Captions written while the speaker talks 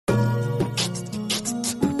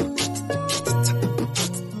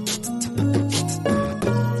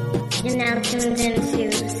tuned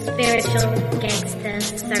into Spiritual Gangsta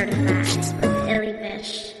Certified with Illy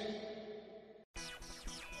Bish.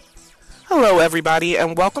 Hello everybody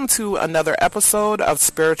and welcome to another episode of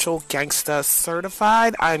Spiritual Gangsta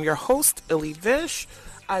Certified. I am your host, Illy Vish.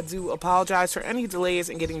 I do apologize for any delays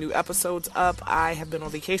in getting new episodes up. I have been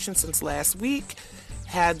on vacation since last week.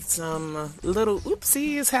 Had some little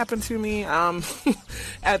oopsies happen to me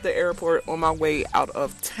at the airport on my way out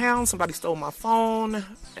of town. Somebody stole my phone,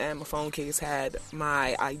 and my phone case had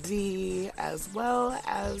my ID as well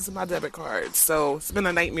as my debit card. So it's been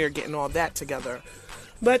a nightmare getting all that together.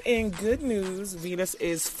 But in good news, Venus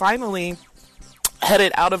is finally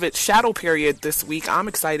headed out of its shadow period this week. I'm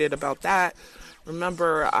excited about that.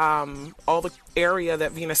 Remember, all the area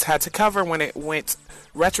that Venus had to cover when it went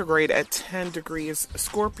retrograde at 10 degrees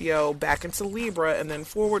Scorpio back into Libra and then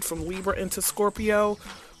forward from Libra into Scorpio.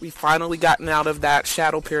 We finally gotten out of that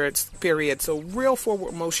shadow period, so real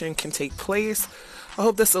forward motion can take place. I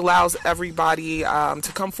hope this allows everybody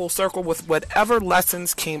to come full circle with whatever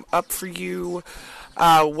lessons came up for you.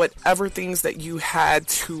 Whatever things that you had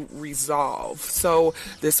to resolve. So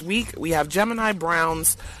this week we have Gemini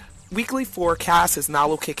Brown's weekly forecast, his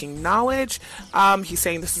Nalu Kicking Knowledge. He's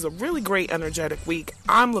saying this is a really great energetic week.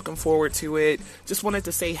 I'm looking forward to it. Just wanted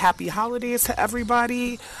to say happy holidays to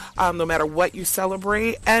everybody, no matter what you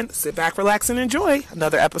celebrate, and sit back, relax, and enjoy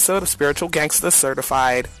another episode of Spiritual Gangsta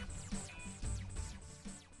Certified.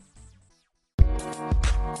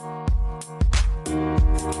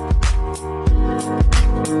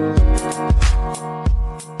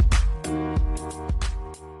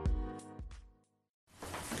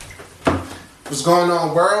 What's going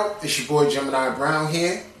on, world? It's your boy Gemini Brown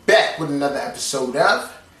here, back with another episode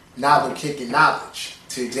of Nalu Kicking Knowledge.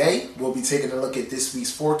 Today, we'll be taking a look at this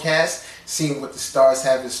week's forecast, seeing what the stars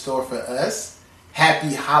have in store for us.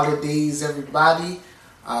 Happy holidays, everybody.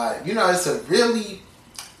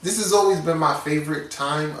 This has always been my favorite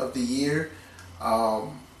time of the year, the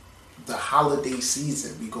holiday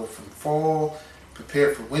season. We go from fall,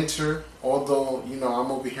 prepare for winter, although, I'm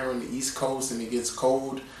over here on the East Coast and it gets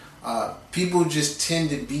cold. People just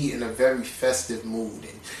tend to be in a very festive mood,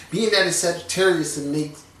 and being that it's Sagittarius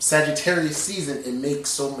season, it makes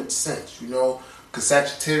so much sense, because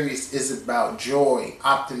Sagittarius is about joy,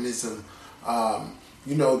 optimism,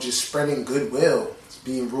 just spreading goodwill. It's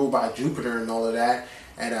being ruled by Jupiter and all of that,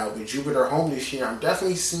 and with Jupiter home this year, I'm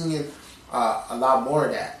definitely seeing a lot more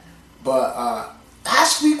of that. But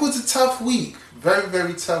last week was a tough week, very,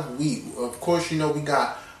 very tough week. Of course, we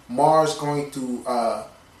got Mars going through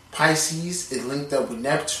Pisces. It linked up with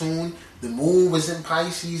Neptune. The moon was in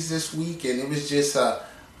Pisces this week, and it was just a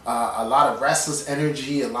lot of restless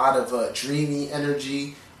energy, a lot of dreamy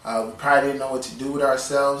energy. We probably didn't know what to do with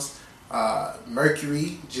ourselves.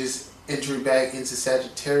 Mercury just entered back into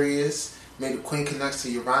Sagittarius, made a quincunx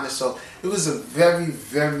to Uranus. So it was a very,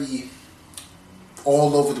 very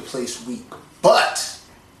all over the place week. But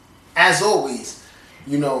as always,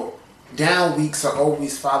 down weeks are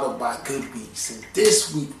always followed by good weeks. And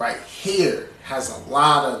this week right here has a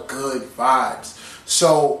lot of good vibes.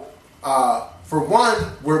 So, for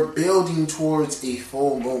one, we're building towards a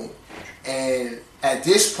full moon. And at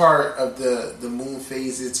this part of the moon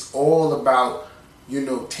phase, it's all about,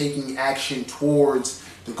 taking action towards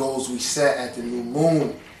the goals we set at the new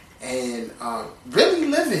moon. And really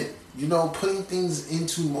living, putting things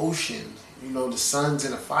into motion. The sun's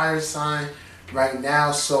in a fire sign right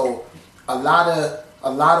now, so a lot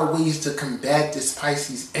of ways to combat this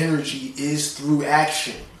Pisces energy is through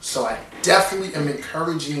action. So I definitely am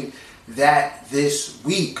encouraging that this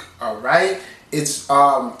week. All right, it's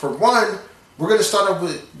for one, we're gonna start off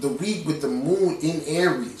with the week with the moon in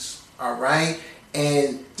Aries. All right,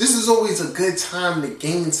 and this is always a good time to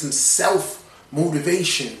gain some self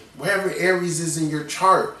motivation wherever Aries is in your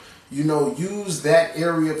chart. Use that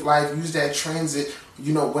area of life, use that transit,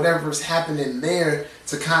 whatever's happening there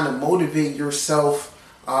to kind of motivate yourself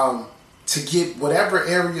to get whatever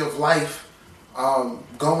area of life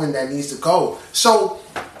going that needs to go. So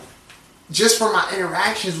just from my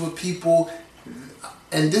interactions with people,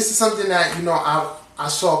 and this is something that, I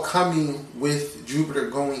saw coming with Jupiter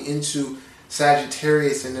going into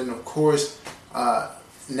Sagittarius, and then of course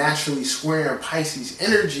naturally squaring Pisces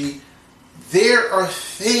energy. There are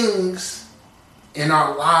things in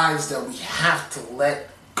our lives that we have to let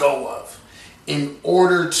go of in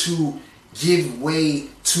order to give way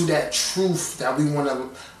to that truth that we want to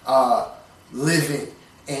live in,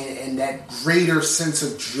 and that greater sense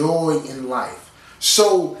of joy in life.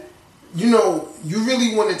 So, you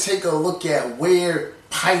really want to take a look at where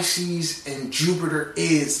Pisces and Jupiter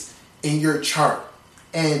is in your chart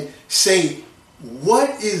and say,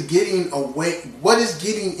 what is getting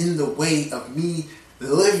in the way of me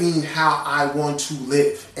living how I want to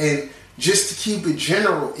live? And just to keep it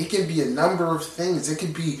general, it can be a number of things. It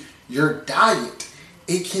could be your diet.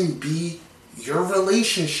 It can be your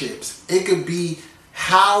relationships. It could be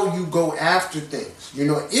how you go after things.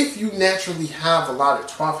 If you naturally have a lot of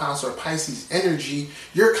 12th house or Pisces energy,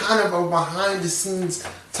 you're kind of a behind the scenes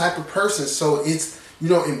type of person. So it's,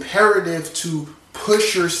 imperative to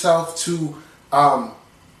push yourself to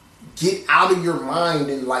get out of your mind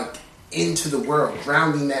and into the world,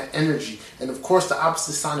 grounding that energy. And of course, the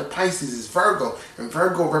opposite sign of Pisces is Virgo, and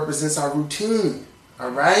Virgo represents our routine. All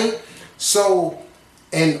right. So,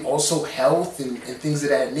 and also health and things of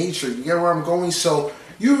that nature. You get where I'm going? So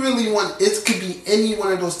you really it could be any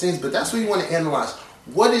one of those things, but that's what you want to analyze.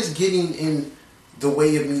 What is getting in the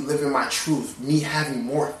way of me living my truth, me having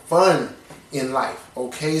more fun in life?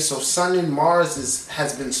 Okay, so Sun and Mars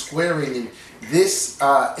has been squaring, and this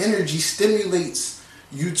energy stimulates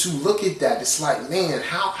you to look at that. It's like, man,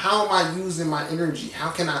 how am I using my energy? How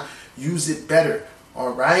can I use it better?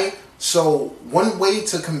 All right. So one way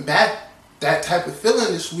to combat that type of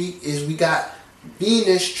feeling this week is we got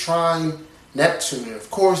Venus trine Neptune. And of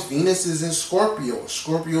course, Venus is in Scorpio.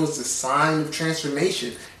 Scorpio is the sign of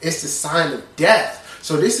transformation. It's the sign of death.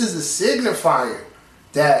 So this is a signifier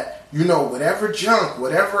that, whatever junk,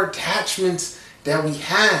 whatever attachments that we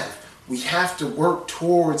have to work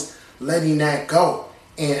towards letting that go.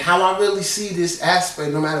 And how I really see this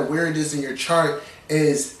aspect, no matter where it is in your chart,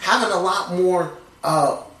 is having a lot more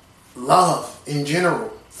love in general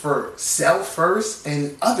for self first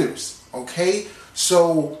and others. Okay,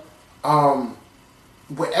 so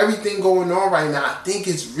with everything going on right now, I think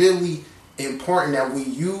it's really important that we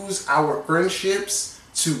use our friendships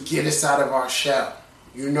to get us out of our shell.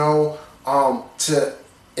 If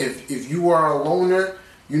you are a loner,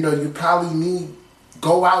 you probably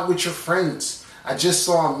go out with your friends. I just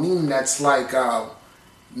saw a meme that's like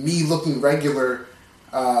me looking regular,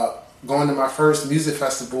 going to my first music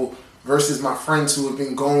festival versus my friends who have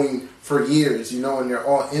been going for years, and they're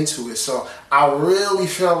all into it. So I really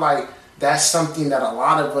feel like that's something that a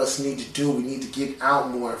lot of us need to do. We need to get out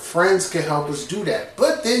more. Friends can help us do that.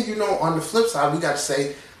 But then, on the flip side, we got to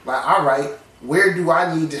say, all right, where do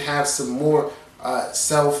I need to have some more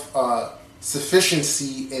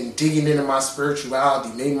self-sufficiency and digging into my spirituality?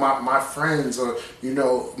 Maybe my friends or,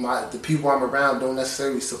 the people I'm around don't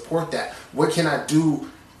necessarily support that. What can I do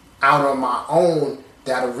out on my own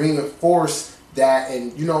that'll reinforce that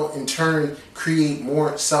and, in turn create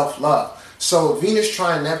more self-love? So Venus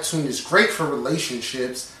trine Neptune is great for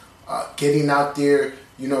relationships, getting out there,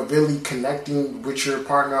 really connecting with your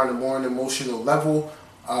partner on a more emotional level,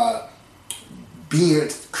 being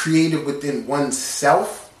creative within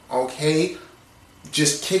oneself, okay?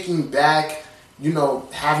 Just kicking back,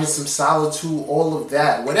 having some solitude, all of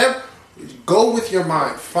that. Whatever, go with your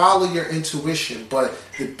mind, follow your intuition. But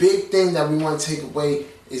the big thing that we want to take away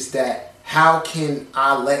is that how can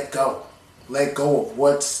I let go? Let go of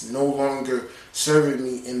what's no longer serving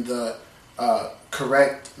me in the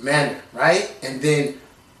correct manner, right? And then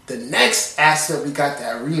the next aspect we got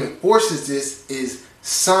that reinforces this is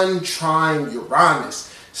Sun trine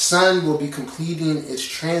Uranus. Sun will be completing its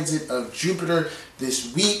transit of Jupiter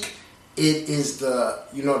this week. It is the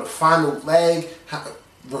final leg.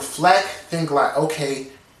 Reflect, think like, okay,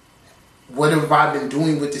 what have I been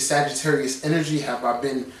doing with the Sagittarius energy? Have I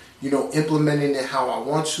been implementing it how I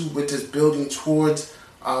want to with this building towards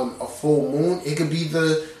a full moon? It could be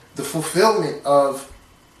the fulfillment of,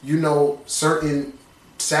 certain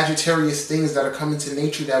Sagittarius things that are coming to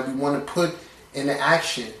nature that we want to put into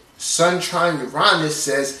action. Sun trine Uranus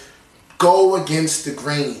says, go against the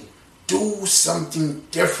grain. Do something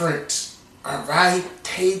different. All right?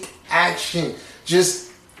 Take action. Just,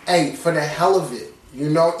 for the hell of it,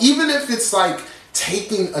 even if it's like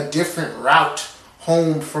taking a different route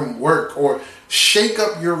home from work, or shake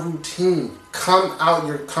up your routine, come out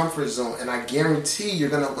your comfort zone, and I guarantee you're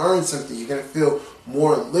going to learn something. You're going to feel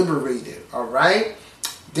more liberated, all right?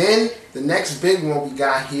 Then the next big one we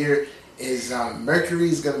got here is Mercury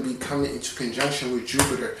is going to be coming into conjunction with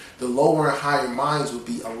Jupiter. The lower and higher minds will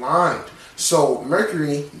be aligned. So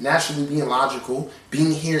Mercury, naturally being logical,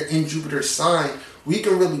 being here in Jupiter's sign, we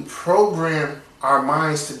can really program our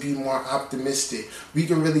minds to be more optimistic. We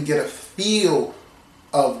can really get a feel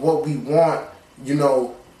of what we want,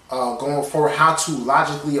 going forward, how to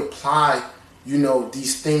logically apply,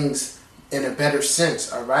 these things in a better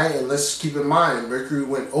sense, all right? And let's keep in mind, Mercury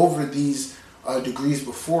went over these degrees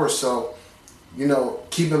before, so,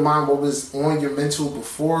 keep in mind what was on your mental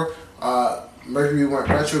before Mercury went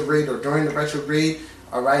retrograde or during the retrograde,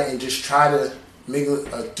 all right? And just try to,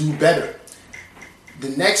 do better. The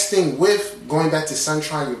next thing with going back to Sun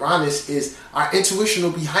Trine Uranus is our intuition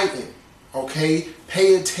will be heightened. Okay?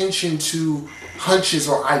 Pay attention to hunches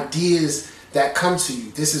or ideas that come to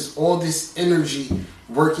you. This is all this energy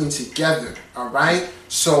working together. Alright?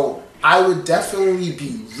 So I would definitely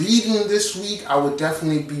be reading this week. I would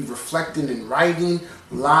definitely be reflecting and writing.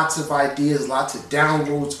 Lots of ideas, lots of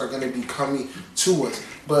downloads are going to be coming to us.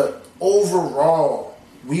 But overall,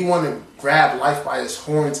 we want to grab life by its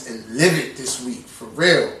horns and live it this week. For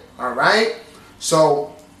real. Alright?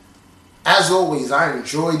 So, as always, I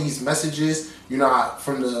enjoy these messages. You know,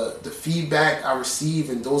 from the feedback I receive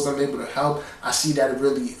and those I'm able to help, I see that it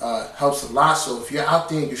really helps a lot. So if you're out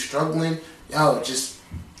there and you're struggling, just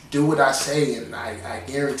do what I say, and I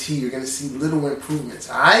guarantee you're going to see little improvements,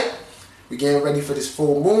 all right? We're getting ready for this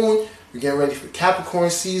full moon. We're getting ready for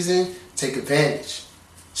Capricorn season. Take advantage.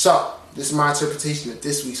 So, this is my interpretation of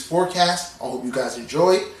this week's forecast. I hope you guys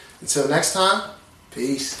enjoyed. Until next time,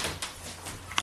 peace.